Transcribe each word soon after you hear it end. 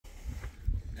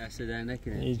دست در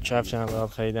نکنه. این کفش هم برات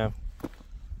خریدم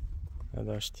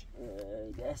نداشتی.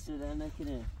 دست در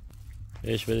نکنه.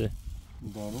 بهش بده.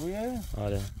 دارویه؟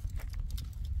 آره.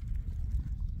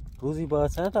 روزی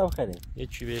باید چند تا بخریم؟ یه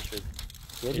چی بهش بده.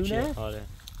 یه دونه؟ آره.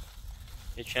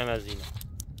 یه چی هم از اینه.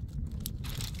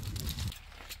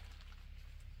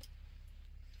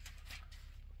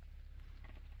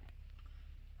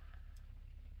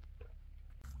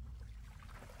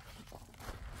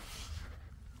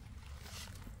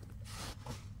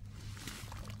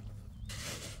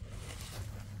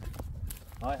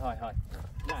 های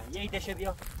نه یه دشه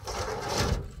بیا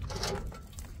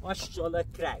ماشاءالله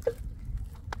کرک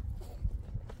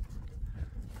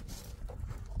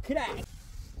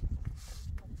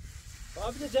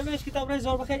بابا جمعش کتاب را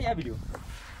زور بخیر یا بیلو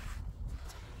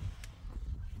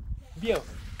بیا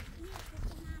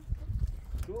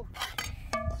شو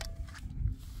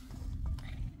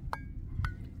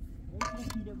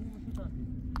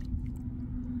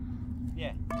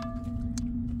بیا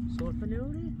سرفه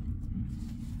نوری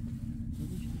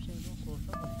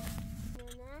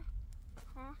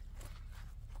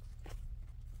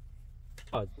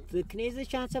کنیز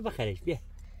چند سه بخریش بیا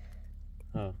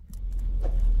ها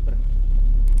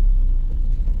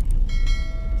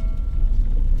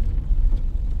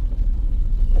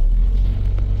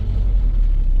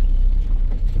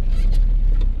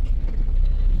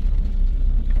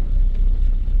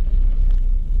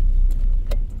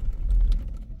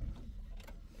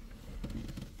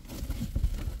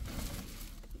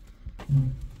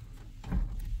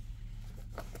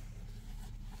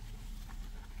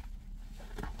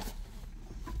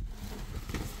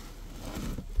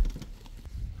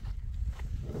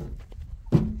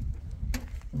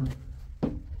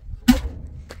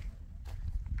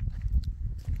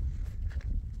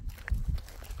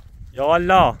یا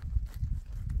الله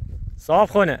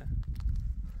صاف کنه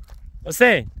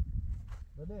حسین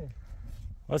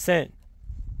حسین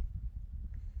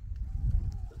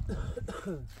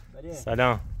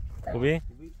سلام خوبی؟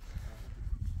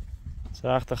 چه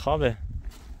وقت خوابه؟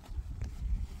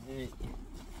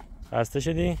 خسته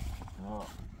شدی؟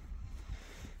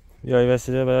 بیایی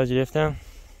وسیله برای گرفتم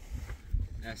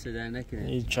دست در نکنه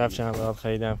این کفش هم برات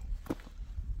خریدم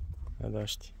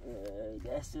نداشتی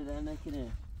دست در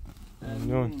نکنه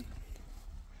ممنون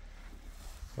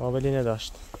قابلی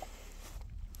نداشت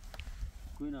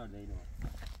کوی نارده اینو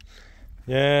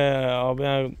یه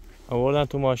آبی آوردن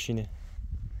تو ماشینه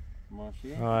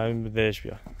ماشین؟ ها این بدهش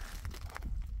بیا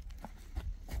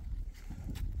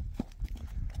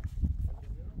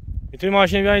میتونی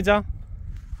ماشین بیا اینجا؟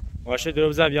 ماشین درو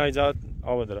بزن بیا اینجا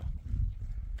آب درو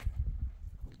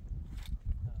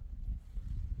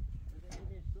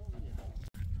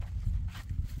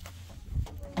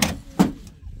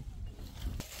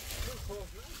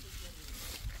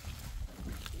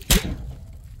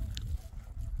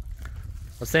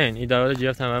حسین این دارو رو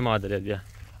گرفتم برای مادرت بیا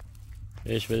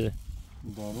بهش بده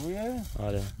دارویه؟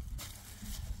 آره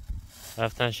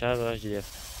رفتن شهر براش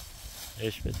گرفتم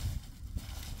بهش بده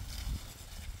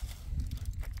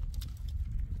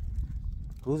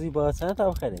روزی باید چند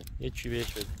تا بخریم؟ یه چی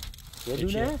بهش بده یه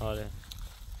دونه؟ آره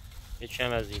یه چی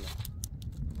هم از اینه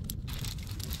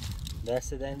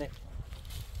دست در نکنه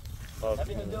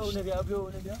بیا اونه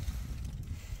بیا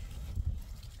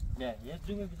نه یه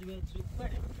زومه بزنیم زوم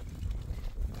بره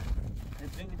یه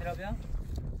زوم درا بیا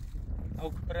او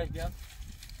کپرش بیا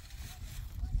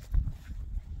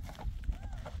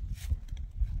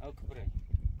او کپرش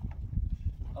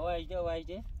او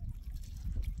اجده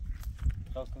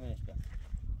صاف کنیش بیا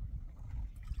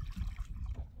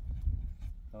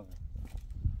صافه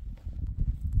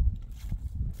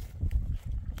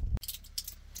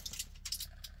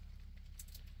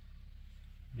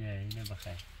نه اینه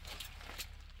بخیر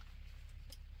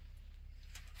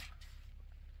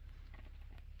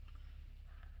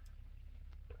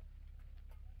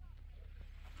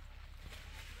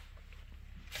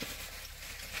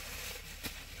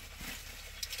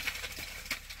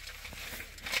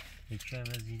یکی هم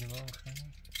از اینه با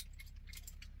بخیرم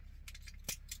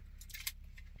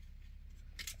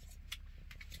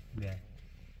نه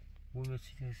اون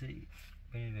بسید مثل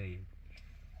بینه بگیر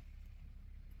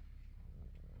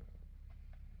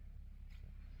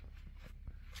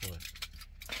خوبه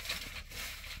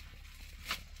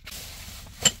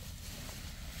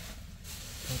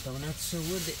طبعا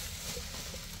تصورده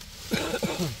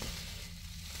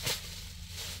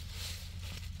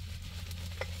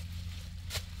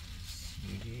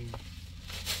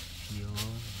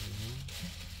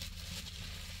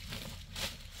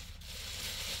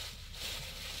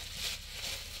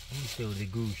de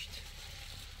gust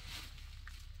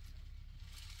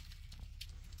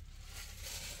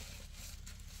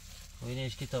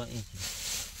وینش که تا این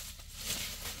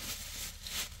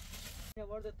کنی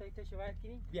وارد تایتا شوید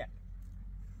کنی بیا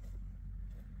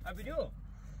ابیدو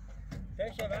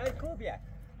تا شوید کو بیا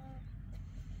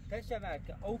تا شوید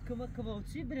که او کم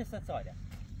چی برسه ساده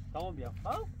تمام بیا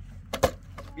ها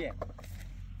بیا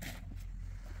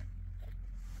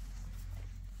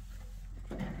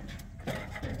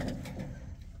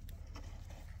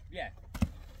بیا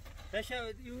تا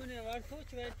شوید یونه وارد کو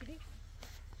شوید کنی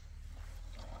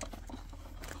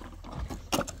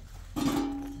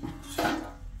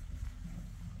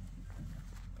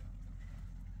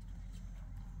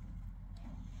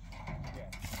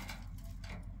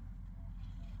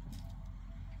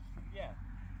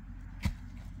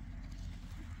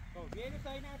Vieni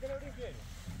stai in altro origine.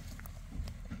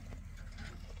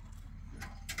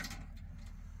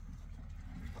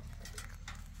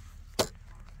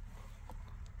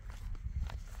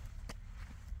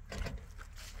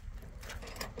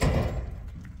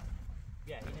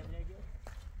 Vieni, vieni.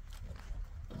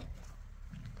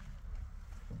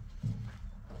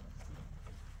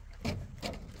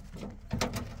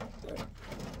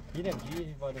 Yine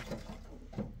bir var.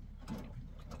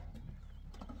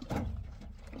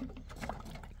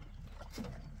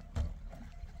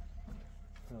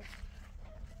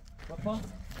 Papa.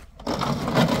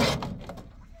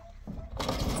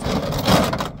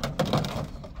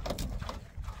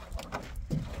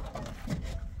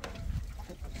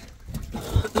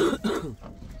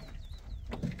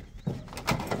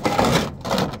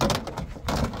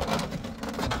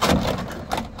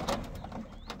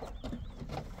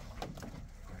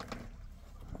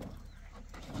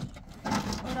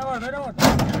 Merhaba.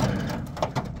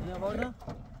 Ne var da?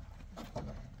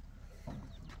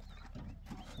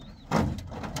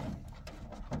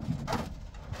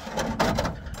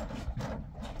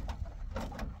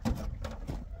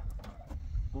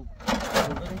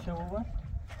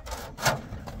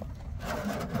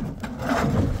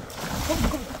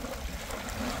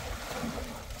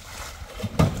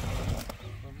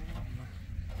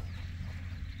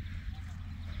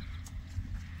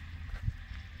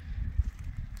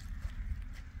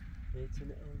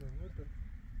 Hepsini aynen vurdum.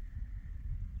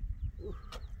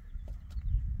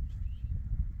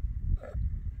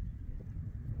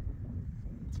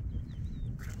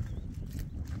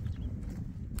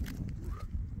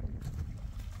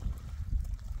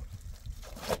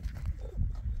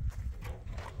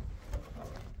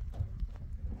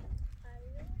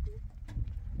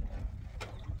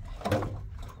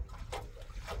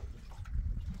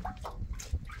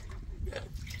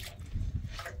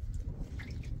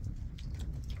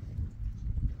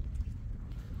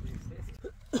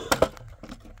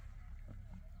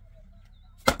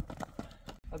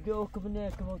 Abdi o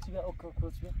kemana kemauci o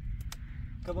kemauci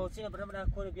kemauci benar-benar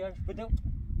aku ni biar betul.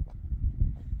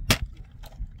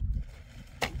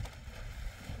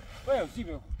 Well,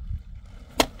 zibel.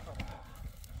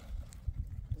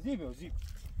 Zib.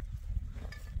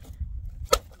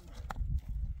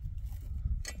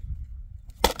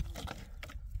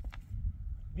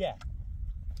 Biar.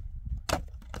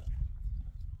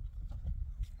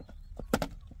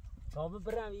 Kamu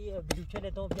berani berbicara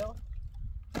dengan dia?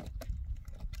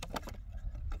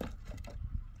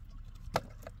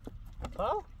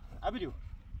 ها؟ ابریو.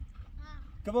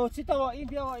 کموچی تا این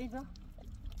بیا اینا.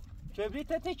 چبری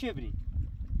تا چبری.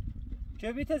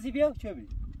 چبری تا زیبیا چبری.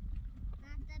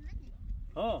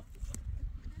 ها.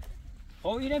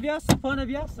 او اینه بیا سپانه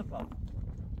بیا سپا.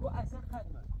 او اصلا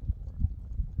خدمه.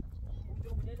 او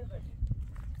دو منه نباشه.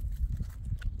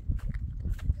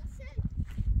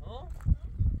 ها؟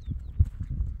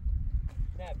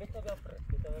 نه بتا بیا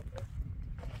فرست.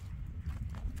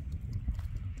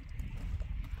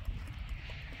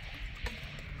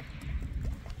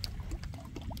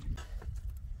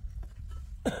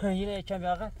 Yine çam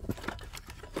yağı.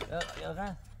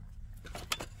 Yağı.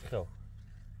 Şu.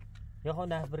 Yağı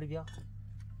ne bir ya?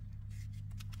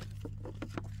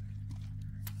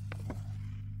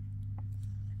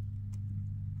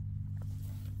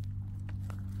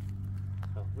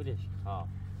 Видиш?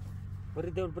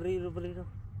 Бери.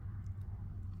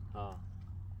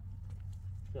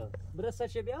 Biraz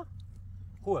saçı bir ya.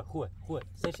 Хуй.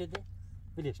 Saçı de.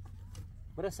 Видиш?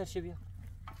 Biraz saçı bir ya.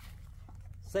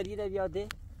 سری رو بیاده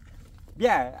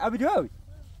بیا ابدو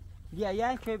بیا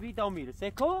یا کبری دامیر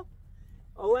سکو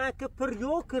او که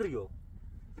پریو کریو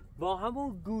با همون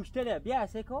گوشته بیا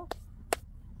سکو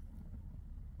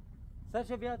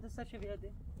سرش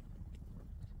بیاده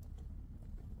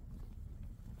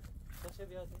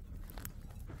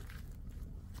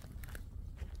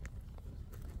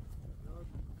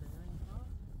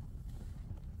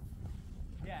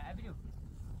بیا ابدو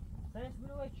Sen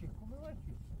bunu bakıyor, bunu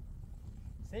bakıyor.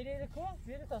 Seyrede ko,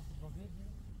 bir tasız bu, bir.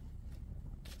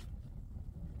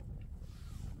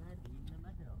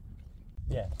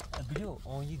 Bien, biliyor,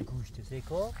 on yedi guştu,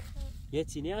 seko.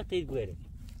 Yetini atayım böyle.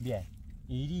 Bien.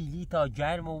 İri ta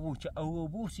germ o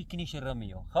bu sikini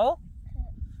şıramıyor. Ha?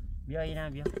 Bia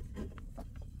yine bia.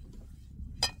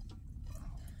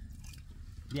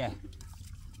 Bien.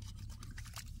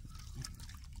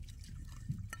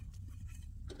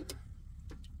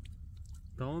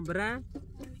 Tom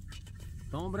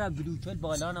bra bluetooth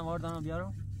بالا نواردم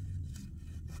بیارم.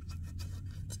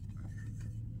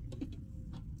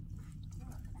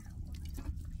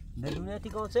 ندونتی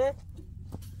کنسه؟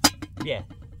 بیا.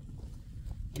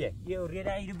 بیا. یه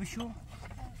اوریه ایرو بشو.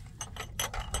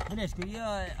 منش کن یا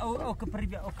او کپری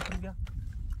بیا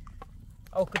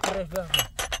او کپریش بیا.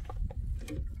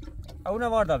 او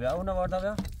نواردا بیا.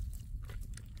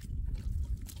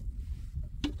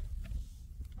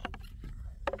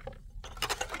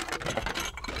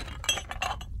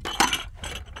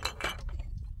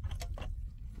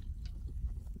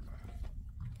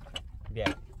 بیا.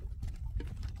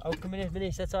 او کمینش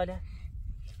بنیش ساله.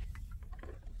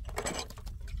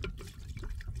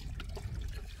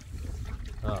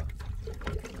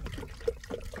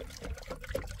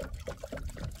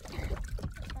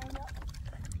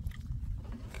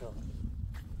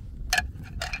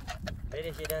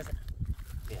 Beni şeyden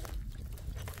bir.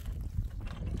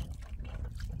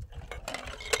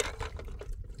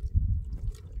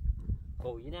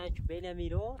 O yine beyle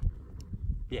miro.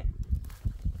 Bir.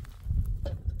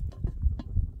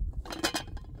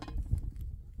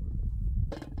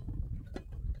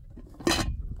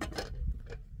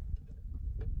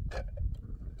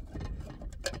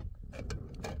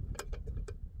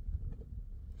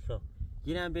 So.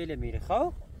 Yine beyle miro.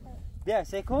 Ho? Bir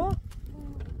seko.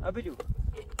 Abilu.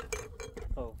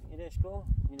 Oh, ini esko,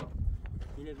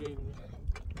 ini biar.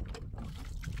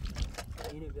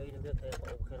 Ini biar saya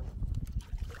bukan.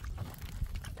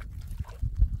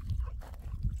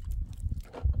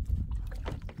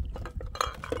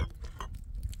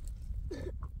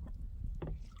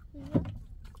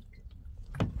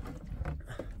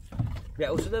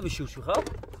 Ya usuda bir şu ha?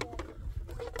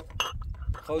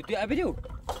 Kau abilu.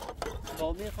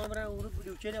 Kami kamera urut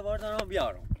buluçene vardan ham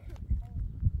biaram.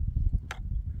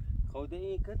 خود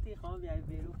این کتی خواهم بیایی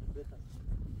بیرو بتن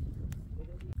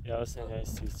یا حسین های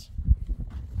سویچ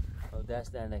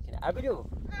دست در نکنه ابلو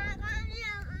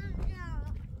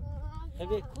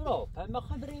خیلی کرو فهم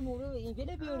خبری مورو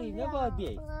اینجا بیاریم نباید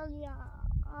بیایی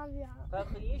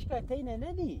فخریش که تینه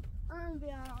ندی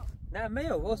نه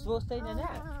میو وست تینه نه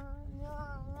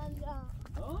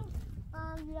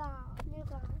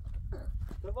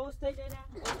تو وست تینه نه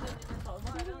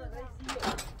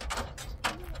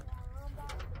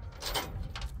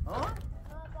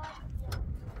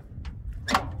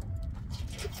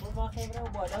ما خبره و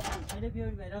بالا کنه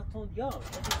بیاری برای تون یا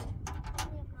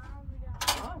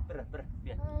بره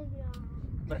بیا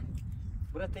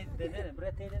بره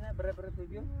تیدنه بره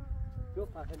بیا جو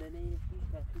فهنه نه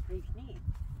فیش نی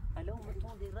الان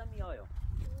متون دیگه میایم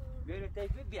بیاری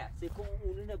تیج بیا سکون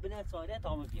اونو بنا ساده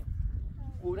تام بیا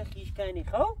اون خیش کنی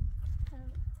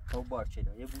خو بار چه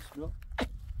یه بوس بیا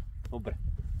و بره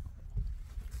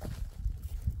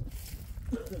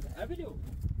ابلو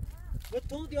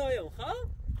متون دیایم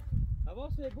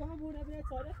حواسه با همون نبینه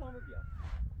ساده خامو بیا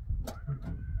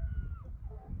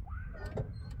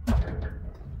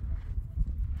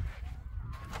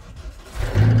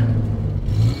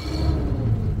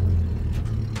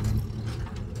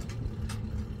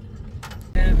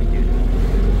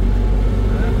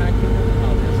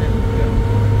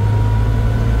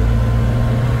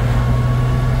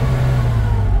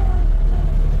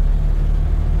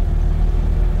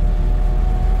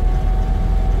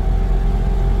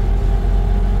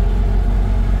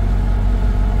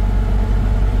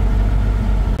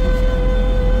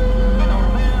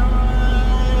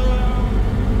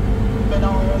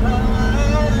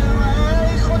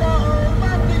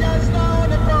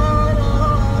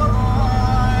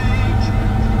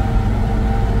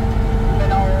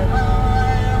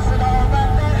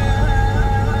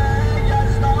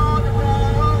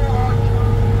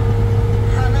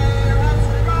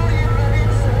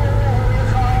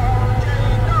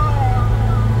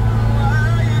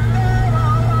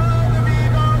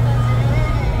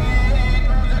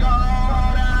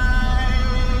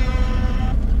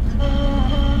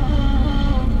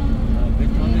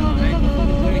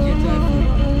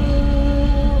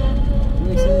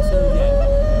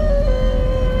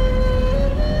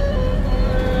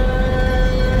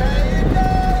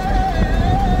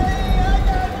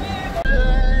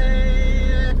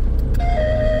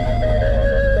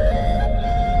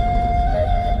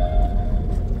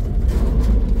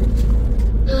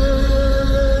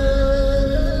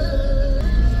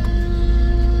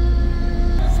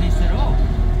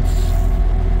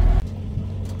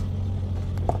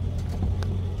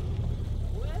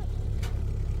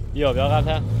بیا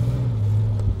قطع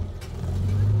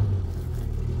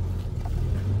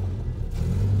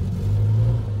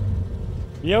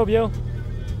بیا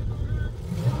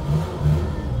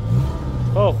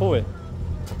خوبه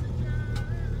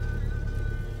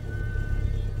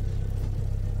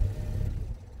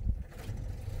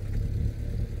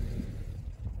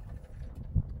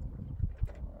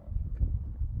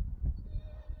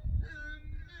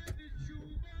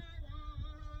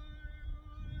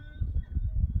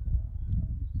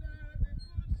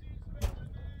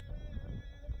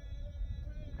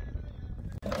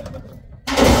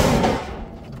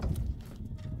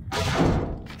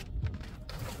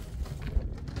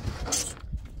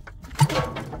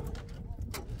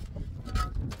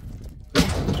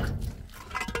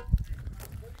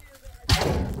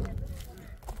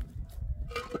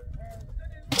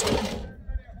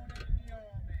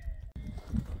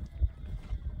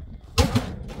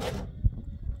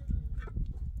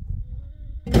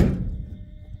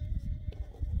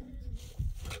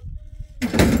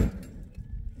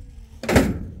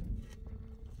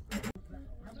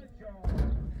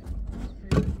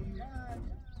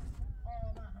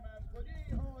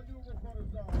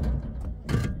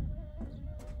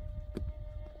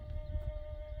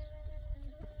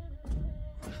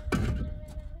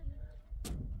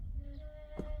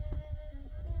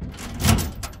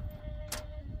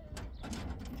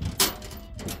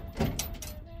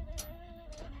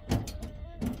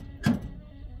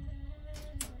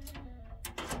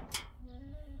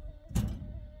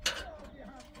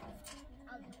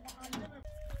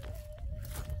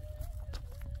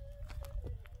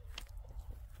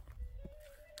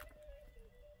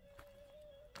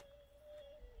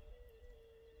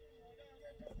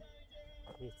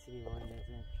بهتری وای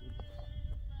نزن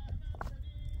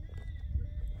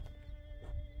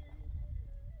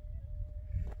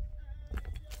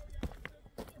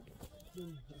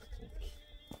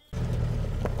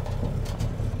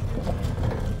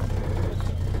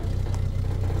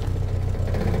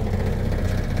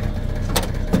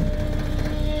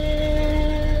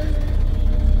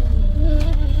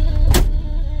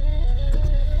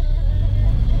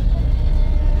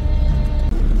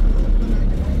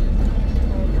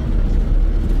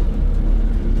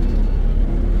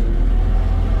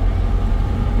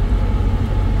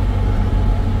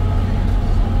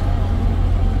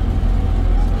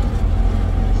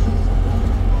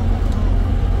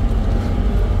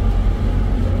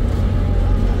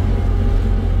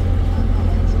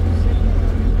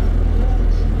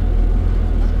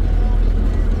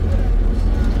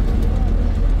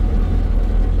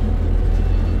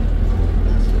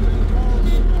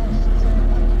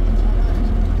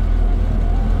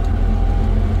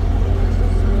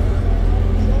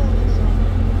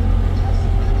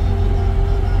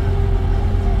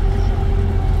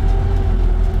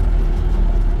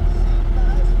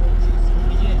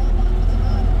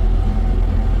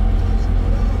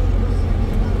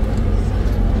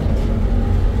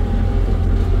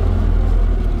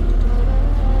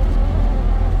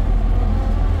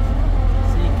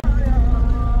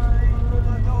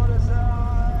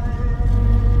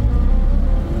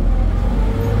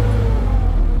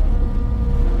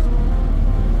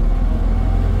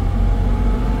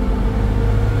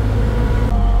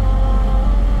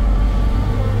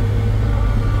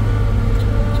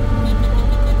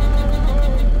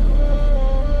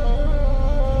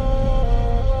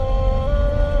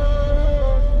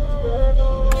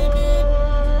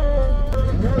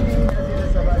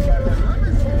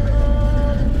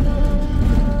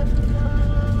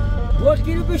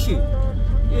بشی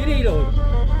ایری رو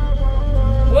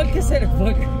وقت کسر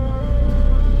وقت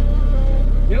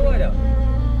بیا بالا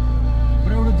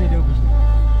برو جلو بشی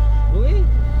روی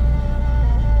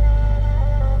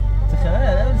تخیل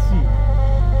عربسی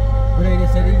برو ایره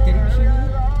سر این تری بشی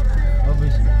او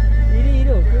بشی ایری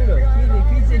رو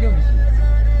کی جلو بشی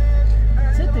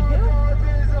ست بیا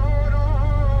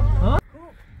ها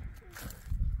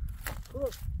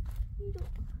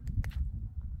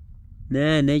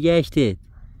نه نگشتید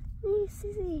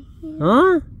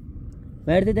ها؟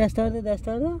 برده دست آرده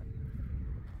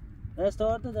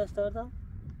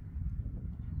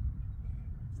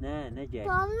نه نگشت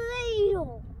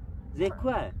ایرو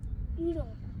زکوه ایرو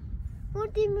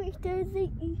مردی مشتر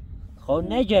زی خب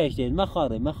نگشتید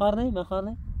مخاره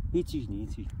هیچ چیز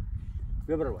نیست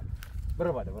بیا برو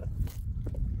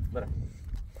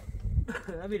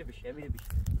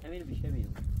امیر بشی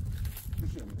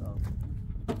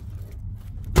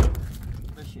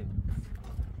بشی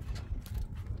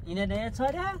اینه نه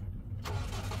تاره؟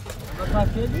 اما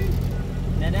کافیلی؟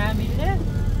 نه امیره؟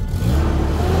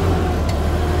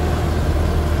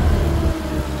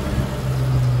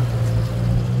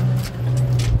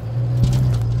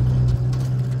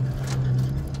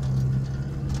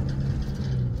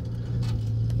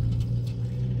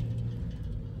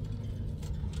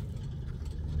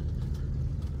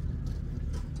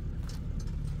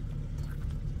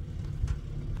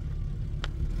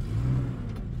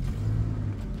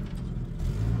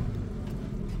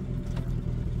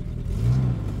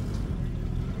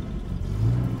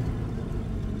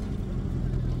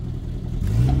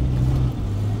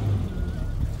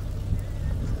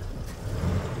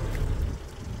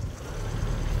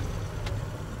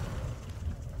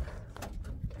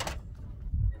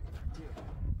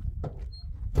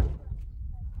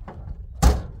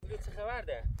 خبر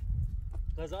ده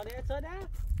قزانه تا ده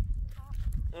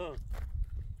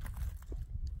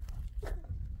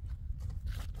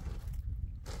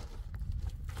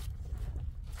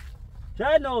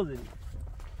چه نازنی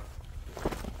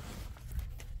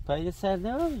پایین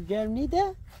سردم گرم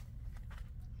نیده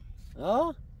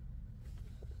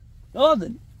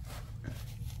نازنی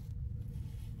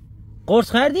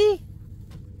قرص خردی؟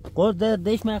 قرص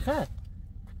دیش من خرد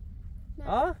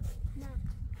نه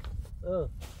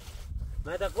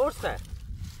من دا قرص خرد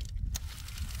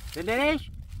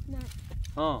بندنش؟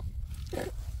 نه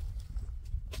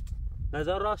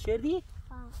نظر راست شدی؟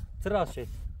 چه راست شد؟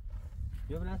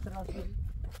 بیا بلند چه راست شدی؟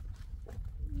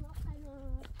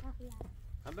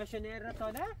 هم بشه نیر را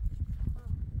تا نه؟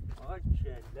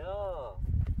 آچلا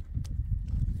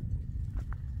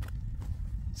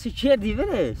چی کردی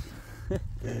برش؟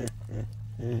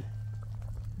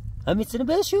 هم میتونه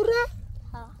بشوره؟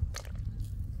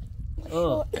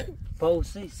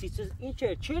 پاوسی چیز این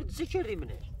چی کردی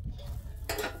منش؟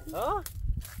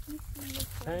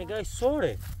 هنگای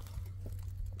سوره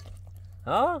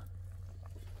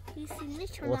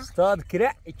استاد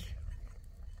کرک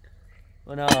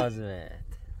اون آزمت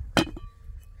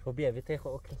خب بیا بیته خب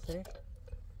اکسره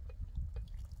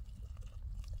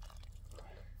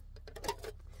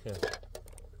خب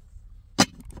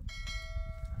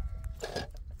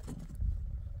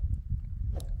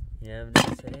اینم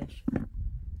نکسرش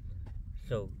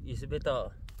خب ایسه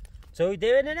بیتا چوی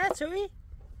دیوه نه چوی؟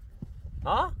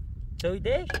 چوی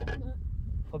دیش؟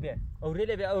 خب بیا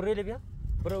اوریله بیا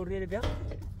برو اوریله بیا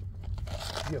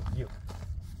بیا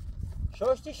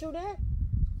شاشتی شونه؟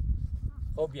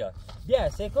 خب بیا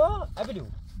سیکو ابلو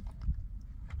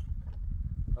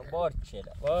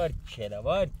وارچلا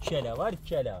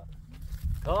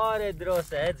کار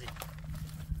درسته هزی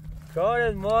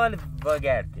کار مال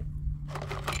بگرده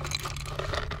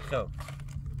خب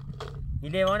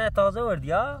این لیوانه تازه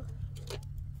وردی ها؟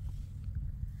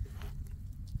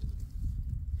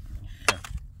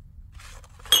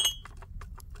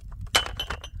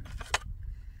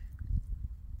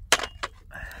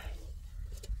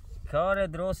 کار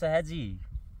درست هجی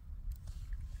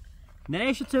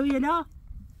نریشو تویه لا؟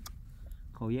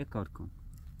 خب یک کار کن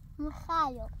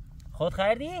مخالو خود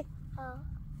خریدی؟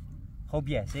 خب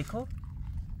بیا سیکو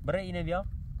برای اینه بیا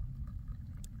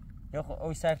یا خب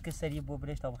اوی سر که سریع بو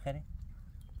برش تا بخره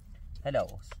هلا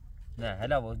اوس نه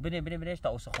هلا اوس برش تا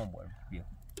اوس خون بورم بیا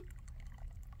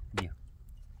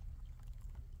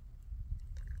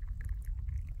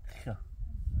خب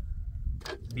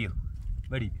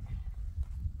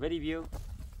بیا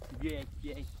بیا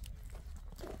یک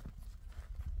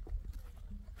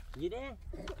یه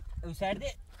او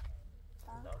سرده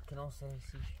کنان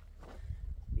سرسیش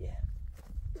بیا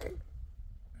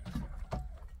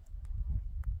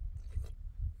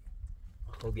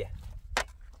خب بیا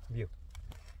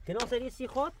کنان سرسی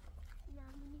خود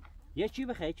یه چی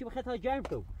بخیر تا جرم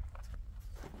تو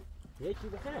یه چی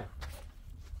بخیر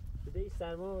بده ای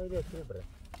سرما و ایده کنه بره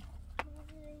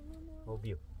خب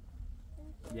بیا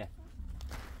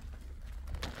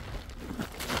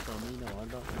سامین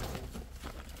والا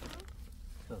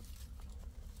خب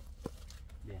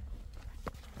بیا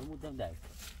مودم در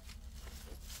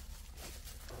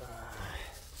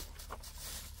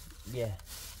بیا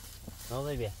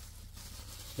نامه بیا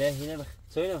هینه بخ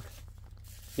سوینه بخ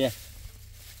بیا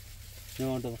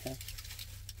نمارده بخیر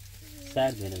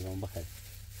سرد بینه بام بخیر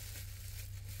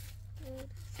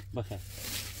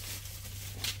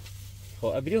خب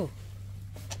ابریو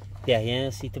بیا یه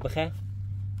سیت بخیر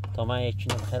تا من یک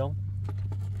چینه بخیرم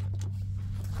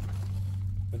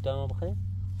میتونم ما بخیریم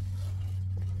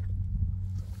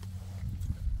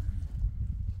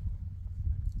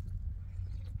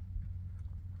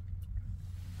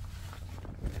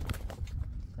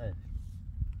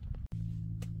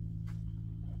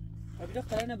ابریو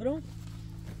خیلی نبرون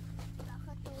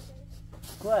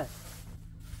کوه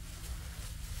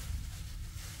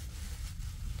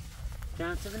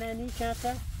چند بنانی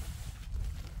چند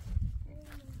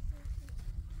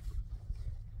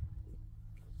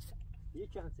یه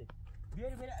چانسی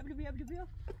بیا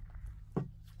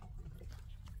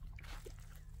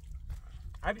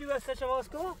ابری واسه شما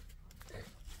اسکو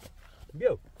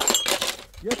بیا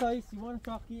تا سیمان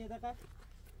چاقی یه دقیقه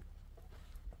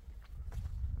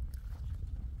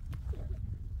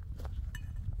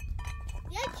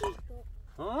یه چیز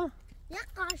کن یه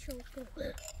قاشو کن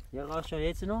یه قاشو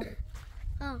یه چنو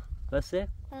بسه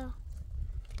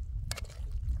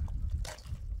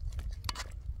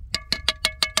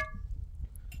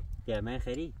بیا من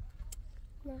خری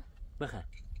نه بخیر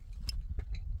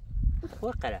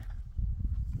خور قره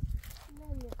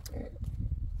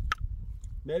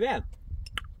ببین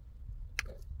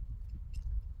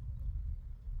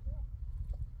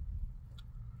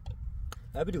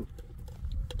عبدو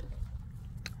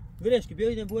ولش که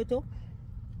بیایید بوی تو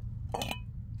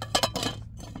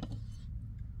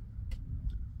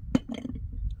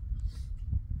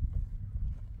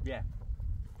بیا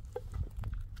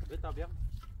بتا بیا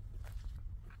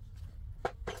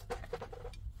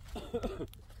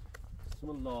بسم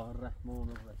الله الرحمن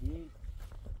الرحیم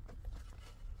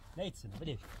نیتسن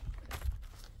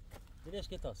بليش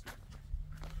که تاسی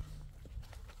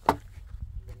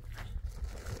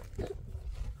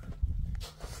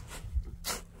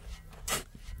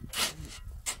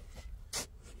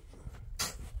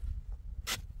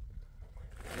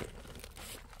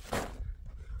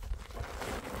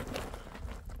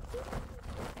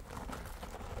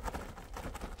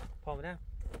پامونم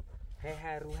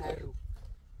هر رو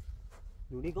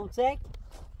نونی گم سک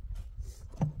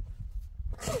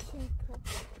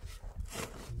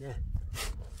نه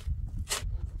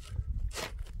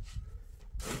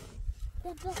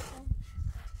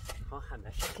ها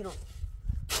همه شکنم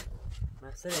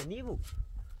مثلا نیمو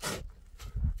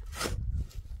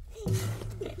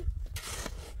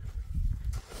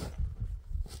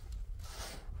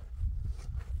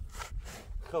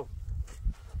خب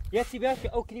یه چی بیا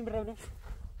که او کنیم برونه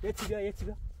یه چی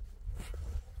بیا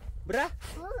برا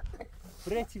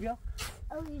یه چی بیا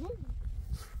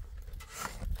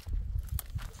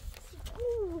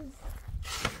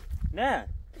نه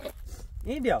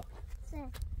این بیا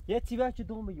یه چی بیا که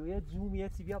دوم بیا یه زوم یه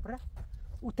چی بیا برا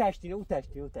او تشتینه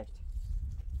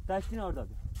تشتینه آردا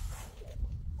بیا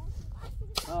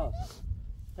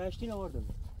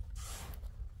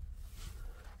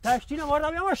تشتینه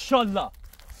آردا بیا ماشالله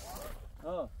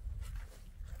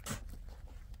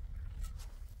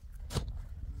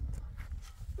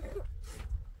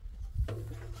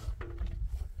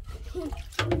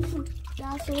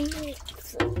That's only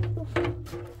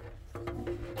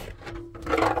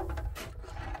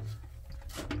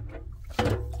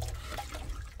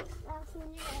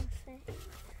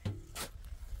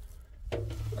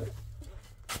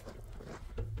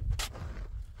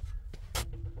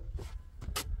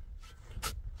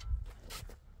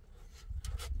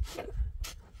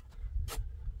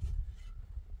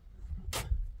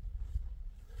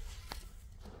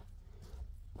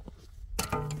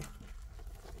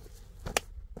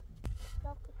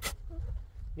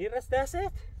Niet rest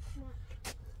zit?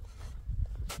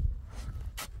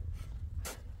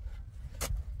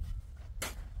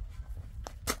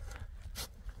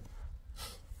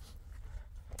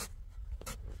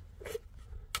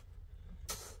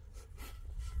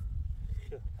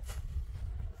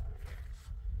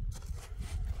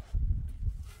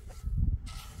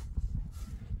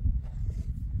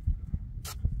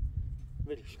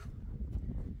 Видишь?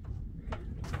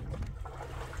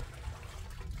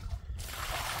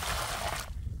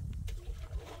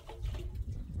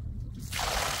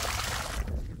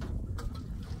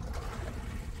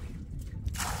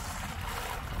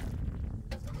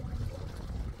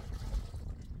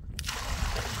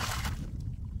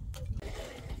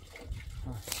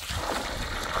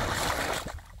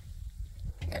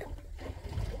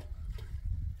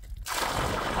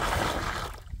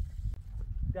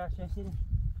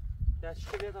 دستش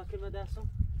بیاد تا کلمه دستم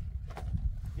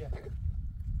بیا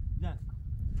نه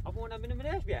ابو اونم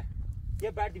منش بیا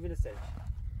یه بردی بین سرش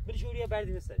بری شوری یه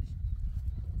بردی بین سرش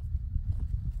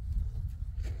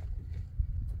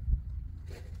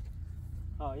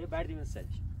یه بردی بین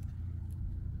سرش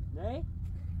نه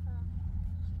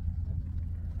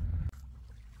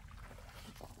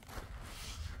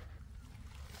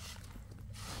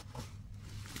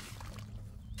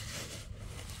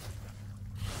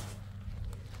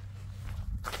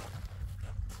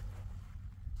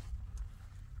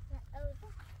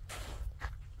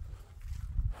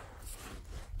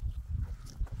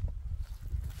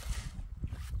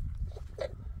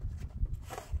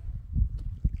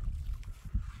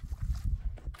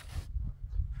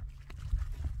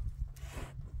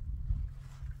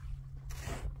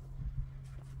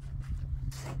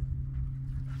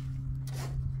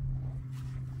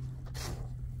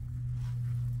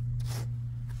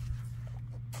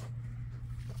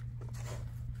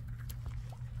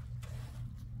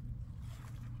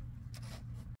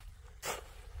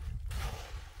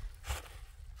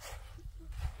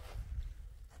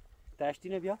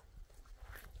تشتینه بیا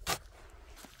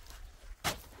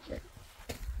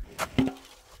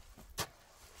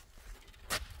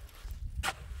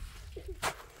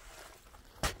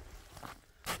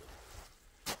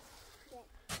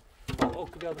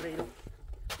اوکی بیا بریم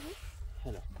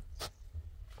هلا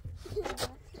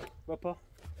بابا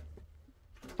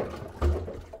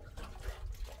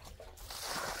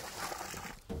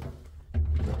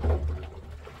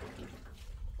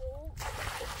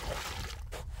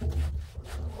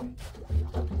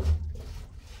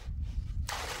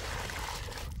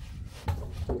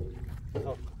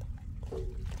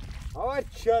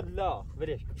ماشاءالله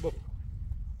وليش بوب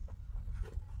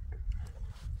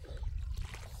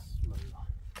بسم الله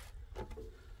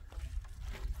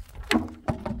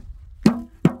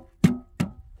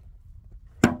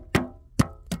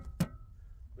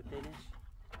قلتليش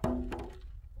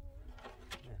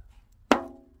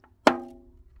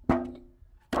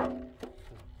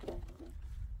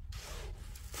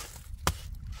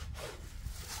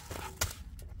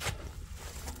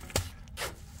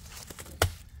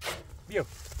بيو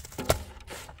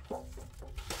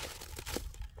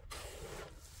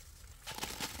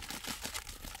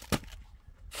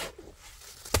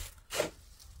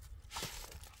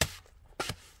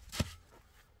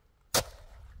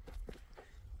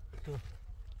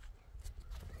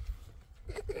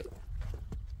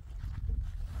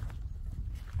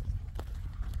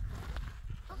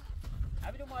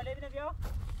عبدو مالي بنا بيو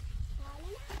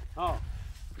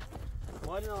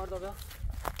مالنا ارضا بيو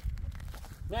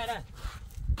نه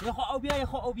یه خو او بیا یه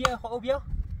خو او بیا یه خو او بیا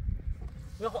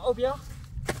یه خو او بیا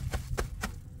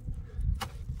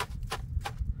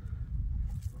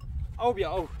او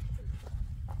بیا او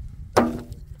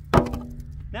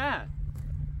نه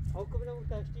او که بنا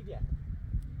متاشتی بیا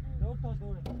دور تا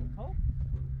دوره ها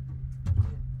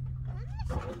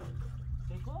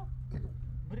دیگه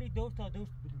بری دور تا دور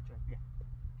بلوچه بیا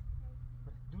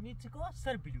دونی چیکار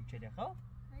سر بلوچه ده ها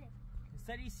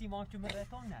سری سیمان تو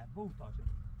مرتون نه بو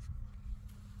تاجه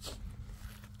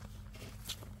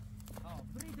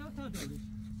بری دو تا دورش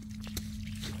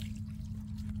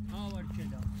آور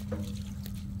کلا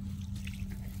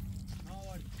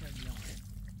آور کلا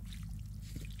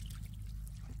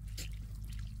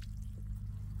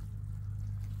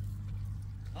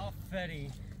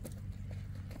آفرین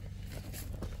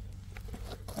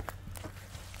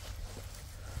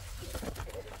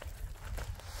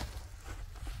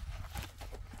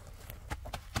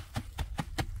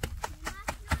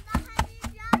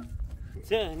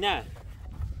نه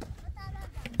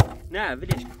نه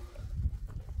ولش کن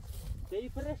داری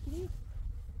فرش کنی؟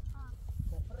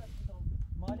 فرش کنم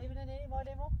مالی بنا نه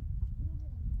مالی ما؟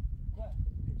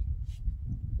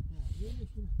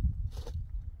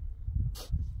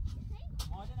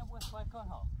 مالی نبوه اسپای کار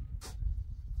ها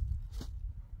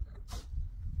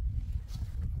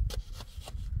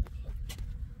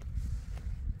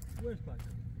بوه اسپای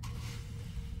کار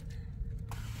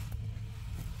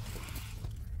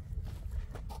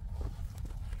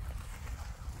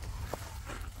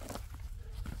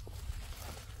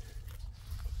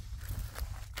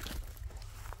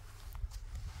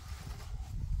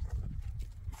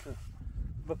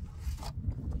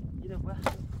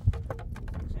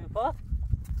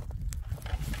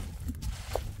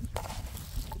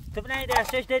تبني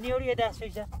دستش ده نیوری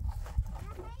دستش ده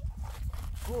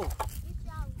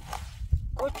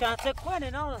کو چانسه کنه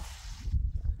نه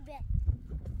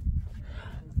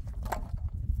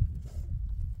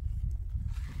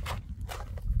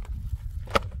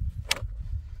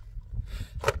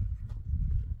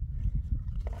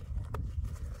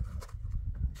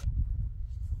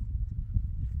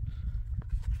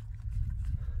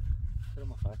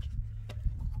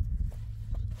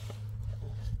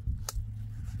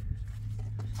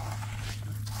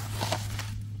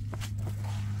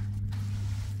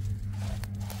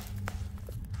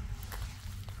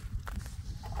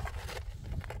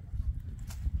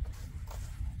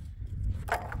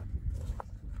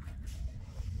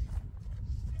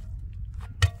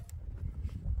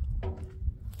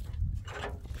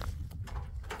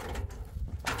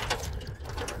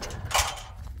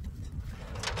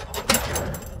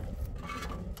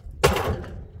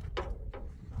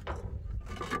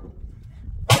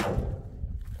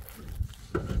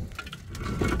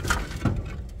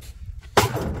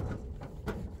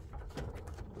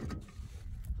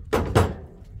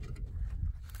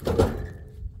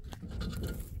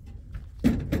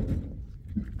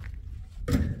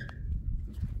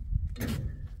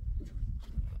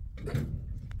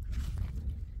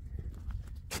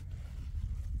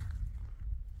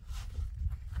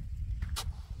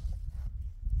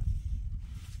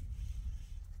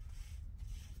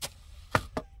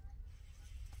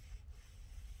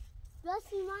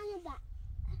سیمانه با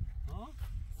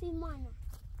سیمانه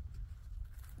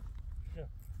شو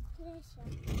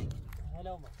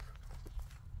هلا ما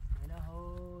هلا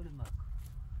هول ما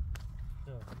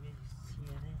شو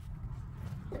ميسيانه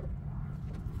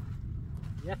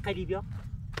يا قريب يا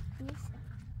نیست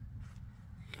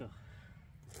شو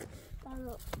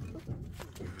برو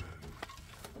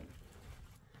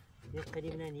يا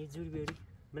قريب نه نیزور بیاری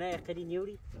من يا قريب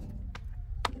نیوری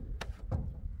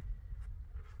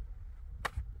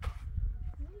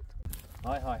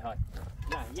هاي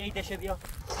نه یه دشه بیا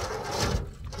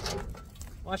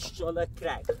ماشاءالله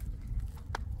کرک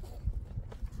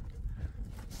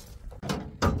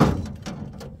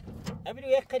ابرو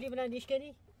یک قریب نندیش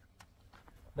کنی؟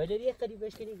 بلدی یک قریب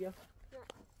بشکنی بیا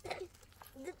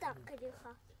دو تا قریب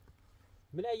خواه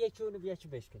من یک چونو بیا چی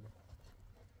بشکنی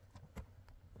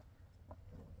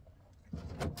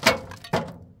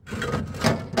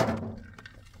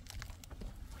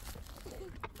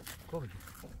کم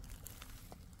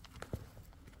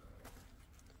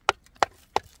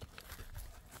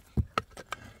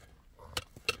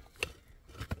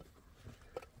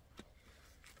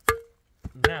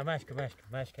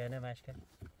نه مشکه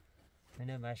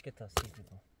نه مشکه تصدیق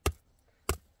بکن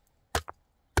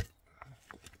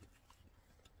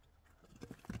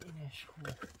اینش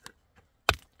خوبه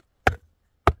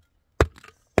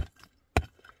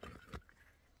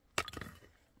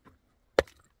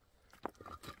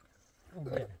اون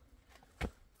بره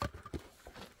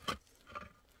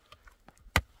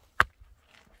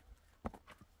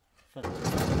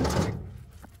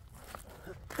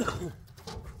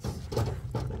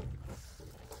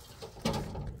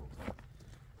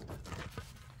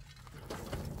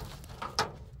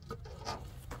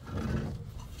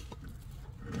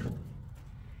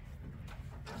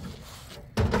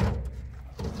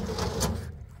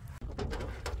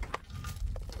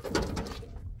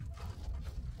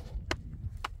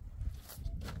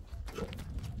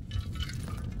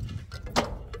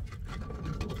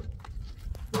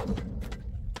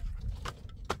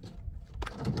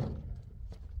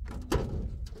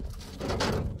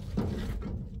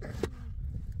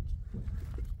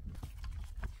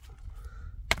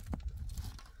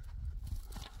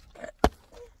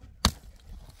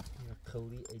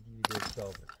خلی ادی به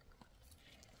شابه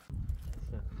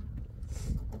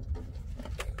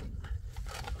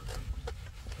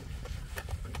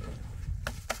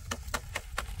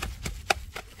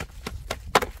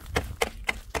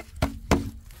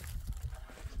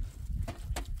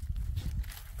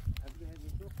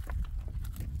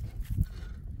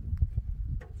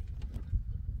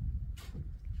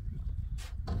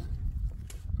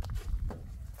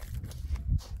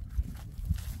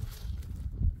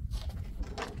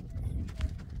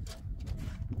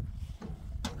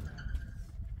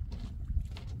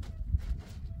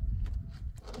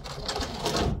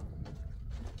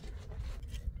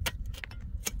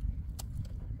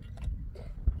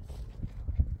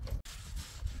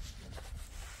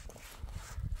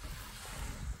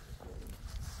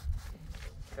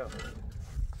How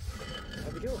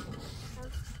we doing?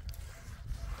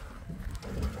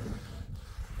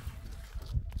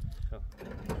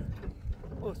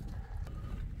 Oh.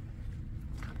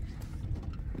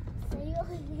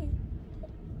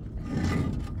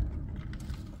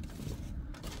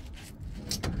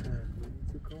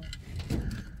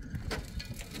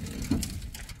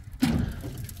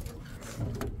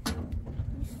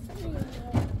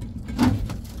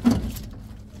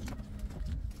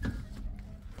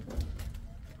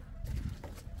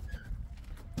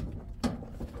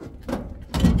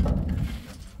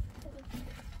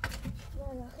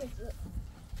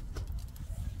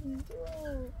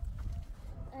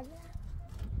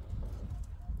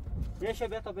 یه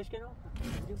شبیه تا بشکنم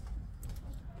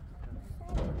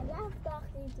رفت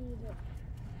داخلی دیره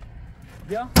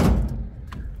بیا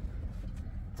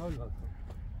حال بکن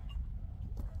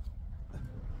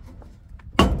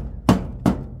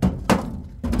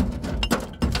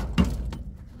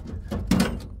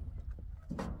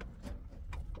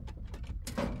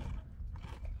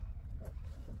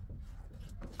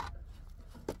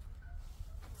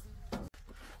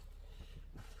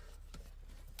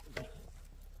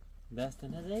دست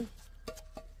نزدی؟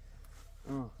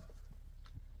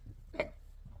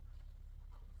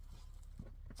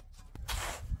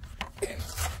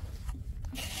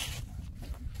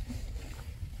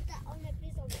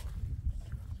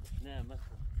 نه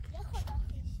مخو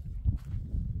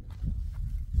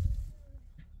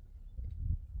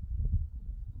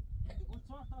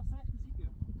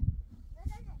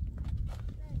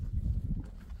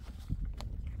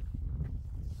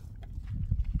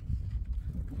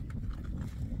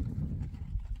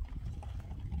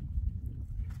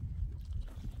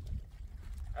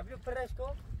Abriu o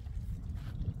fresco?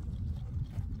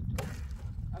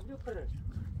 Abriu o fresco?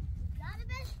 Lá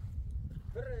bes?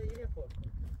 Para ir a porco.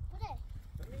 Cadê?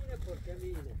 Caminha porco,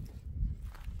 caminha.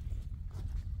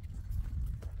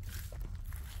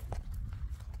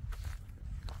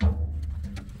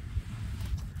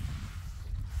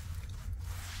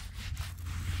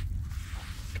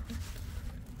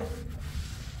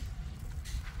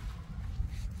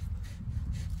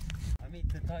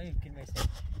 Amigo, está aí que não é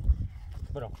certo.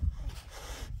 برو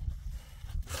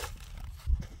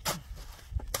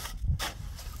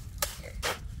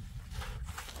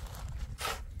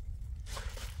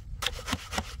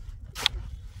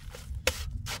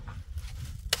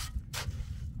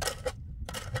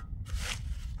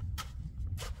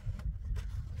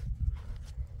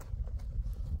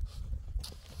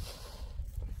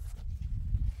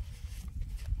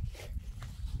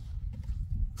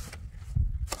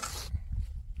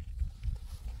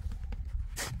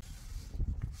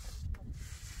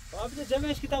بیا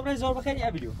جمعش کتاب را زار بخیر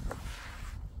یا بیو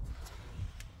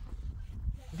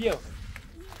بیو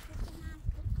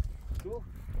تو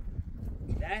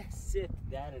دست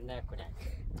در نکنه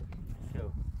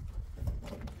شو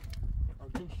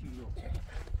آمتن شیلو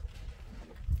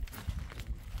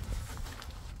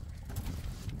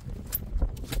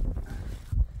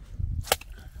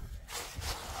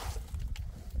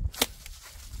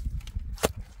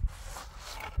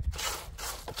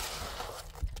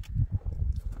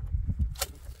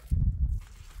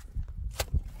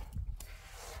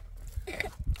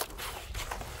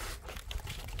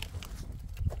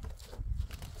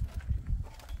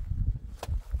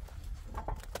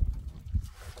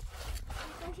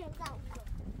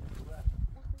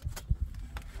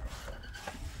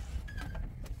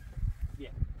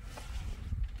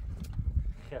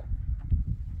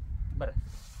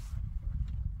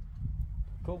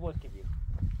Cobalt que viu.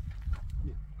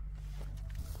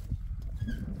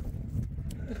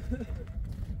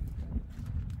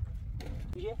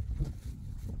 Vê?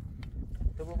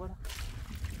 Tá bom agora?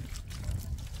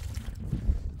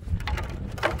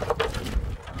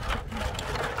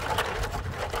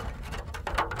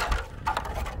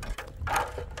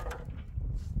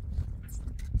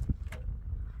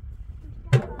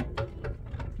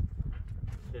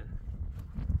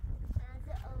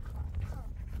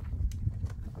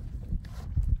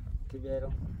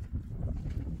 Vieram.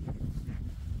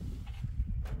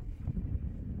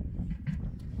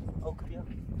 Oh, que bia.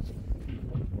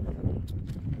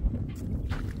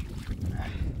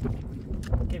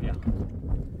 Que bia.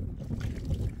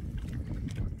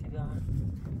 Que bia.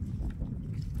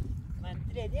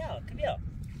 Mantre dia, que bia.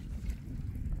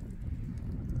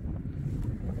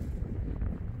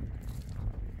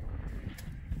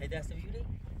 Hey, that's the beauty.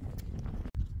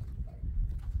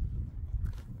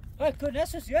 Hey,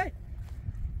 goodness, hey.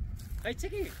 Hey,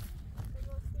 Tiki!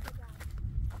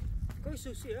 Go,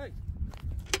 Susie, hey!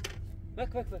 Back.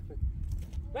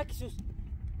 Back, Sus!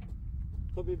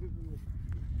 Come here,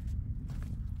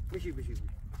 بشی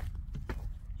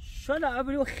شالا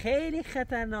ابرو خیلی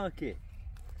خطرناکه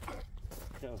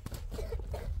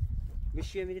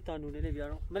بشی میری تا نونه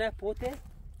بیارم من پوته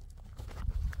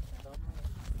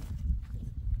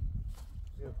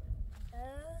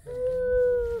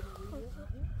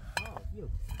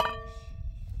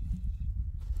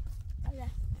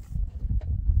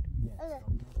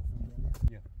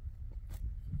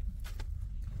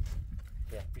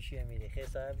بشی میری خیلی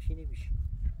صاحب بشینی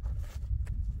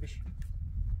بشی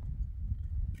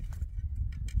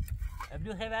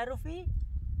ابلو خیلی معروفی؟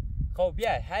 خب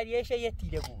بیا هر یهشه یه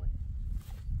تیره بومه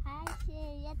هر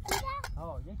یه تیره؟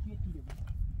 ها یه تیره بومه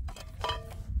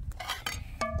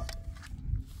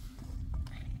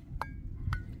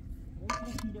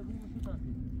یه تیره بومه شو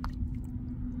تانسی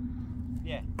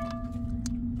بیا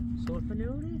سرفه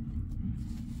نمونی؟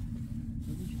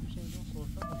 ببینش میشه اینجا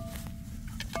سرفه بونی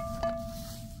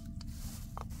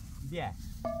بیا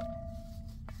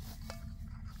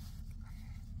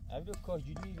ابلو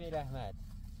کاجوری به رحمت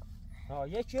ها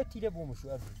یه تیره بومشو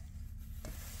ابلو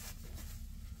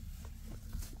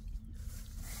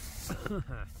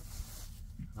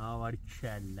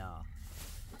باریکلا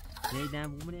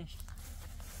دیدم بومنش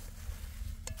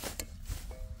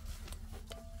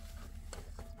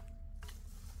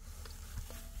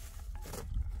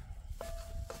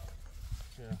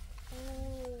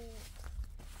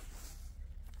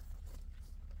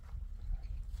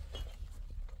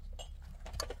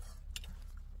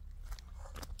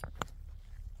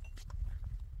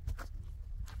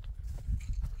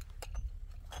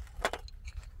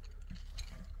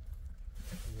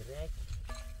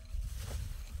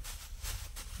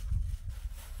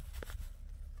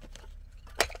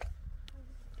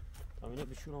اینو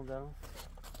بشورم دارم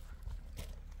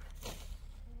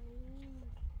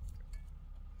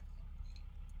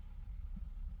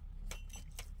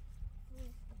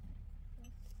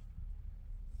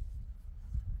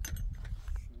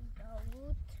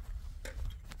داوود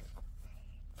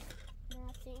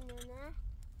نه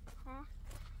ها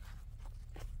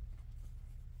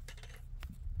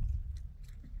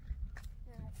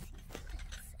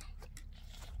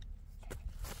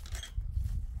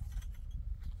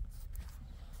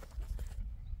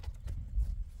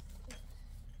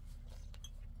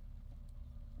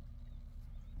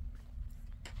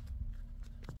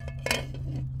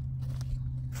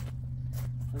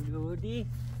الوردي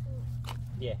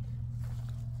بيه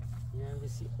يعني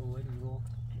بس أول يوم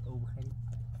أو بخلي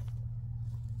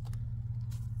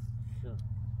شو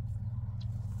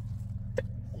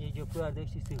يجي برا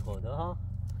داشت استفاده ها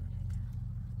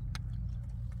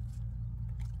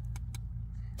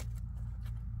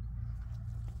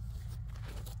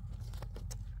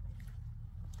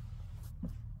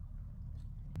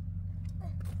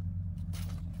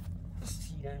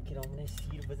سیرن که رامونه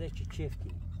سیر بذار چه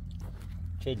چفتی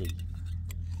چه لی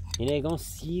اینه اگه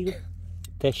سیر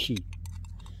تشی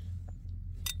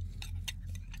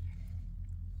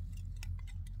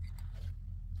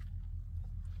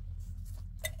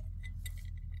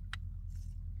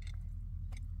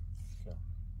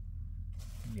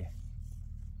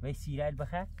وی سیرت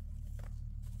بخیر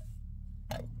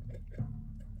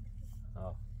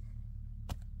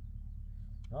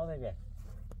نازه بیا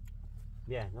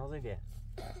بیا نازه بیا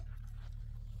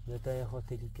نتای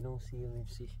خاطری کنم سیر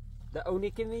نفسیش ده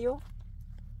اونی که میو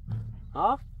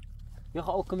ها یا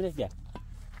خواه اوکم نفس بیا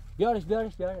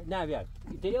بیارش نه بیار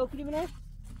داری اوکلی منه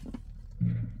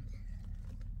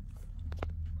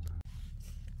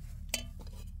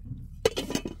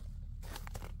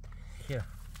خیلی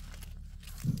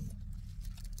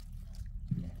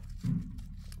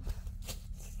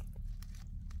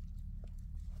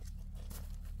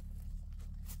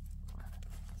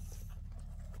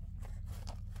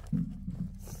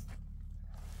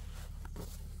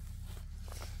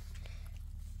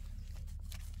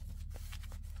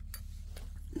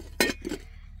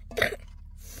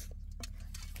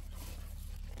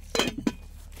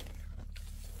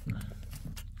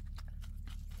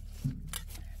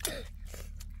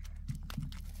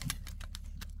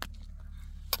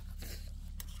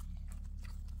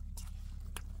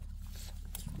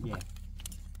بیا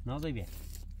نازه بیا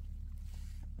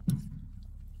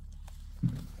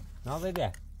نازه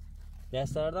بیا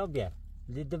دست آردم بیا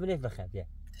لید بنیف بخیر بیا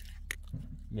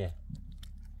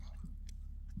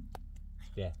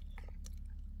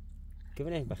که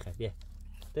بنیف بخیر بیا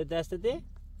ده دست ده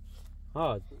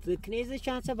ها کنیزه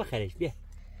چانسه بخیرش بیا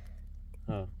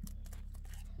ها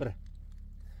برا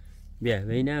بیا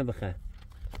وینه بخیر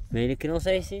وینه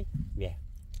کنوسه ایسی بیا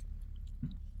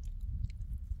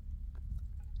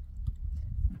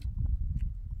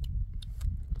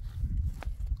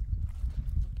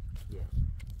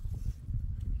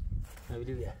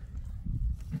Öyle bir.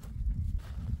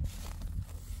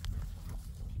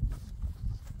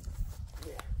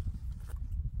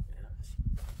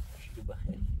 Şunu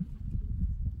bakayım.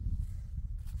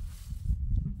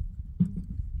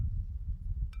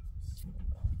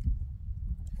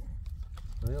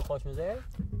 Ne hoş müze?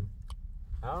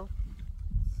 Ha?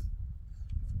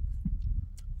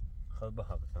 خذ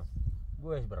بخابك ها.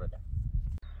 بوش برد.